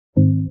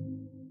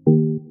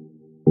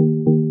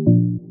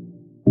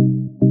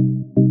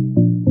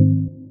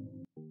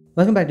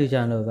Welcome back to the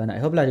channel and I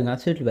hope you're doing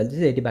absolutely well. This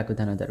is 80 back with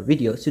another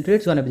video. So today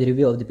it's gonna be the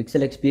review of the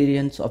Pixel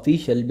Experience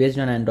official based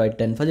on Android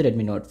 10 for the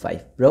Redmi Note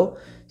 5 Pro.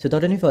 So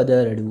without any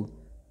further ado,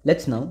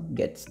 let's now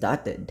get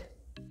started.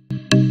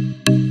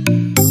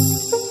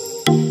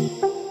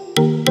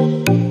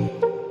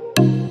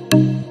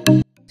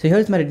 So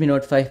here's my Redmi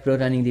Note 5 Pro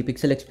running the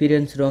Pixel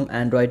Experience ROM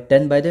Android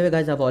 10. By the way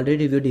guys, I've already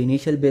reviewed the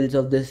initial builds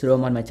of this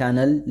ROM on my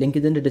channel. Link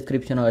is in the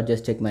description or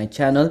just check my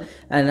channel.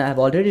 And I've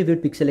already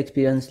reviewed Pixel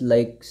Experience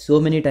like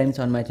so many times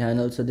on my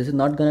channel. So this is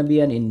not gonna be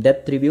an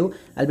in-depth review.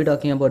 I'll be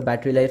talking about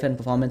battery life and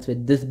performance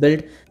with this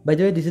build. By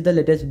the way, this is the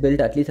latest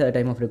build at least at the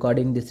time of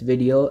recording this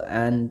video,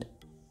 and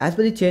as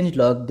per the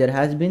changelog, there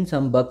has been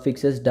some bug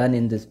fixes done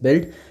in this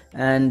build,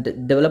 and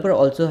developer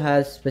also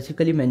has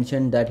specifically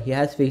mentioned that he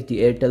has fixed the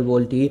Airtel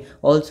VoLTE,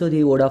 also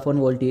the Vodafone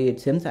VoLTE. It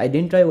seems I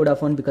didn't try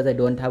Vodafone because I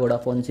don't have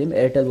Vodafone SIM.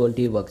 Airtel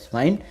VoLTE works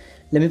fine.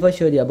 Let me first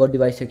show the about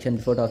device section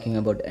before talking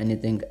about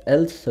anything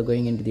else. So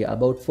going into the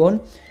about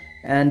phone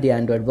and the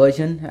Android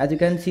version, as you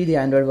can see the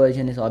Android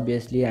version is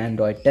obviously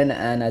Android 10,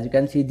 and as you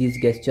can see these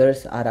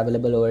gestures are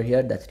available over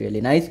here. That's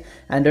really nice.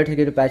 Android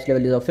security patch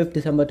level is of 5th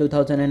December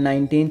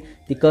 2019.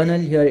 The kernel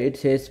here it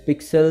says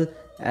Pixel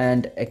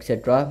and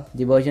etc.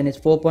 The version is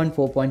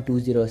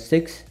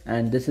 4.4.206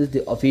 and this is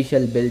the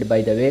official build,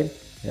 by the way.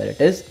 Here it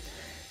is,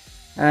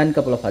 and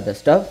couple of other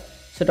stuff.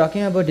 So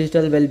talking about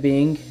digital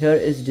well-being, here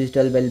is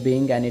digital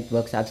well-being and it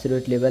works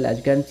absolutely well. As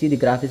you can see the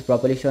graph is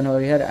properly shown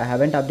over here. I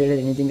haven't updated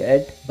anything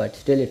yet, but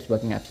still it's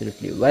working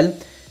absolutely well.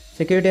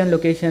 Security and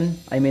location,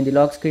 the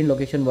lock screen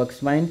location works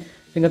fine.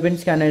 Fingerprint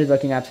scanner is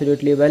working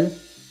absolutely well.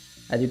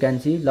 As you can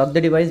see, lock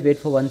the device, wait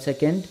for 1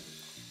 second,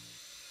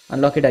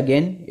 unlock it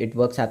again, it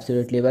works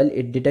absolutely well.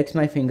 It detects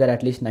my finger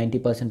at least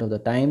 90% of the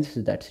time,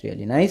 so that's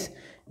really nice.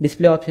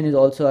 Display option is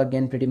also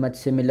again pretty much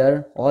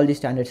similar. All the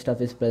standard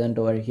stuff is present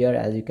over here.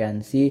 As you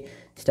can see,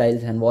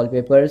 styles and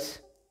wallpapers,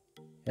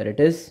 here it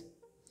is,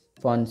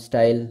 font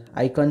style,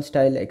 icon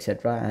style,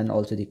 etc., and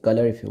also the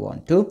color. If you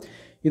want to,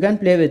 you can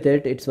play with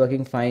it. It's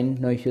working fine,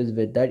 no issues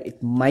with that.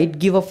 It might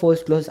give a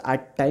forced close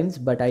at times,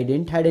 but I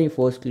didn't had any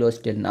forced close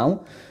till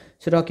now.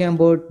 So talking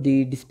about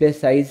the display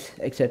size,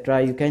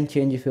 etc., you can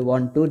change if you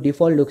want to.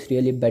 Default looks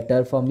really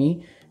better for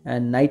me.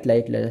 And night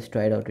light, let us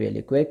try it out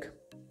really quick.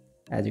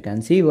 As you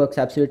can see, works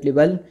absolutely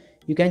well.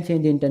 You can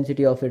change the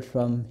intensity of it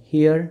from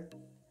here.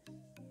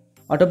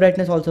 Auto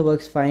brightness also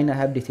works fine. I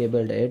have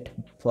disabled it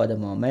for the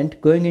moment.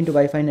 Going into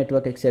Wi-Fi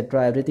network,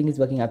 etc., everything is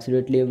working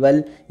absolutely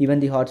well. Even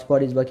the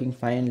hotspot is working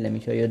fine. Let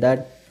me show you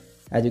that.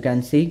 As you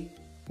can see,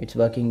 it's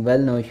working well,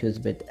 no issues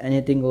with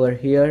anything over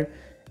here.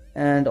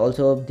 And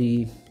also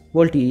the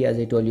VoLTE, as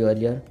I told you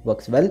earlier,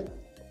 works well.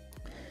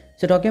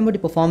 So talking about the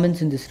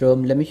performance in this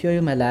ROM, let me show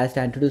you my last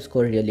Antutu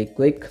score really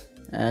quick.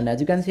 And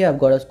as you can see, I've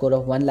got a score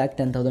of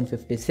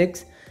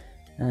 1,10,056.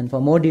 And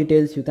for more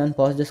details, you can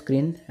pause the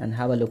screen and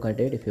have a look at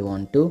it if you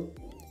want to.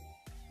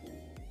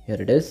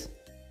 Here it is.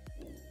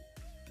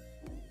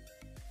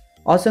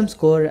 Awesome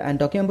score. And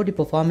talking about the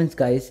performance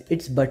guys,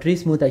 it's buttery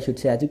smooth, I should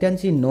say. As you can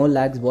see, no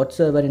lags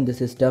whatsoever in the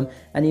system,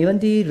 and even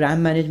the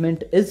RAM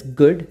management is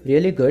good,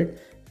 really good,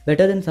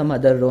 better than some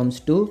other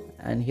ROMs too.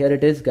 And here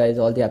it is guys,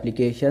 all the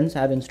applications.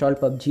 I've installed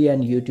PUBG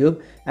and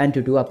YouTube and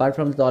Tutu. Apart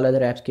from all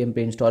other apps came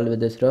pre-installed with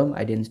this ROM,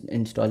 I didn't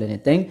install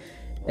anything.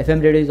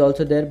 FM radio is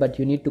also there, but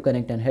you need to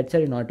connect a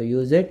headset in order to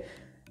use it.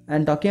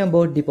 And talking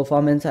about the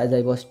performance, as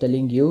I was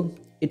telling you,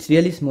 it's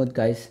really smooth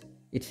guys.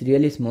 It's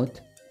really smooth,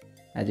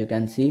 as you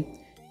can see.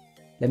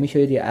 Let me show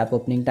you the app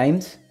opening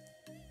times.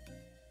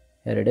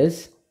 Here it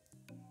is.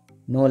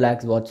 No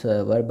lags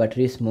whatsoever,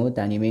 buttery smooth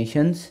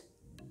animations.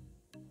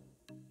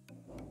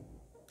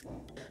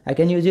 I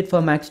can use it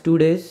for max 2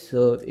 days.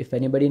 So if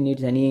anybody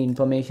needs any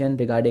information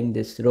regarding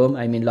this ROM,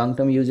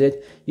 long-term usage,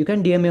 you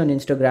can DM me on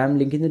Instagram,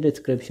 link in the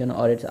description,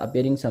 or it's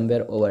appearing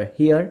somewhere over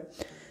here.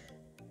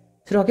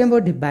 So talking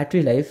about the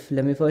battery life,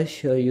 let me first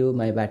show you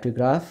my battery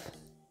graph.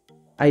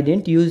 I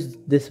didn't use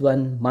this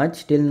one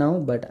much till now,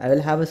 but I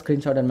will have a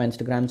screenshot on my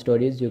Instagram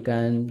stories. You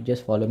can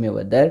just follow me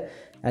over there.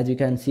 As you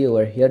can see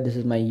over here, this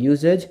is my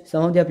usage.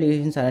 Some of the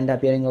applications aren't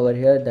appearing over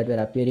here that were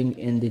appearing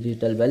in the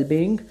digital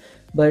well-being.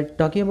 But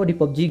talking about the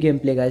PUBG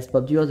gameplay guys,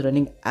 PUBG was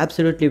running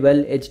absolutely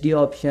well. HD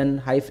option,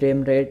 high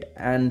frame rate,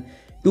 and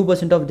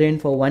 2% of drain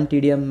for 1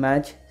 TDM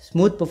match.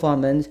 Smooth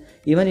performance.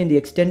 Even in the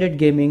extended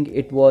gaming,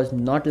 it was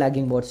not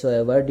lagging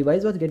whatsoever.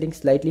 Device was getting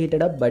slightly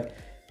heated up, but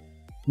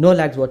no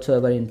lags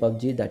whatsoever in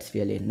PUBG. That's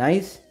really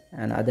nice.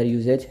 And other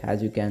usage,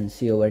 as you can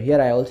see over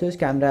here, I also use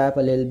camera app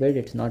a little bit.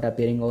 It's not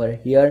appearing over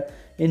here.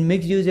 In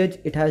mixed usage,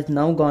 it has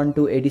now gone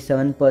to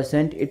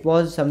 87%. It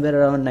was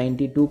somewhere around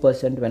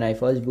 92% when I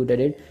first booted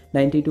it,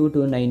 92 to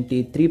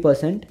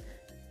 93%.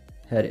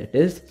 Here it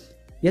is.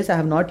 Yes, I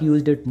have not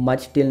used it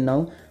much till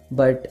now,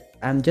 but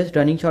I'm just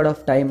running short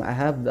of time. I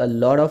have a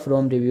lot of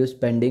ROM reviews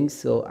pending,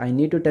 so I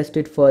need to test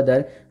it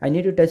further. I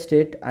need to test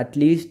it at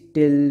least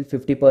till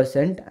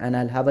 50%, and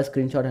I'll have a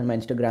screenshot on my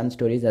Instagram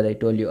stories as I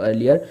told you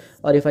earlier.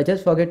 Or if I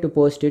just forget to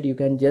post it, you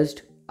can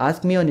just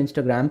ask me on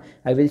Instagram.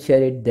 I will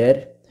share it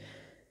there.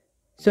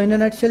 So in a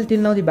nutshell, till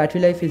now the battery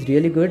life is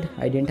really good.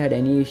 I didn't had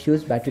any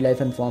issues. Battery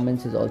life and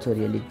performance is also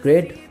really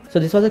great. So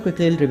this was a quick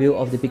little review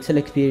of the Pixel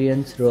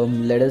Experience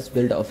ROM latest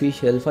build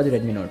official for the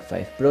Redmi Note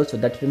 5 Pro. So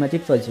that's pretty much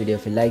it for this video.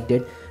 If you liked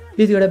it,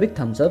 please give it a big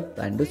thumbs up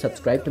and do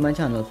subscribe to my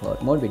channel for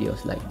more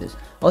videos like this.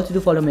 Also do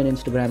follow me on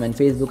Instagram and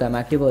Facebook. I'm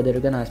active over there.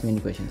 You can ask me any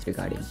questions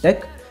regarding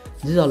tech.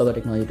 This is all about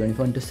technology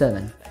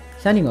 24/7.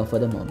 Signing off for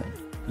the moment.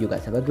 You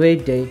guys have a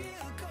great day.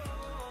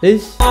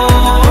 Peace.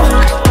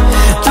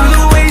 Through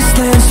the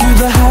wastelands, through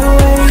the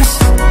highways,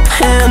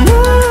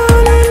 and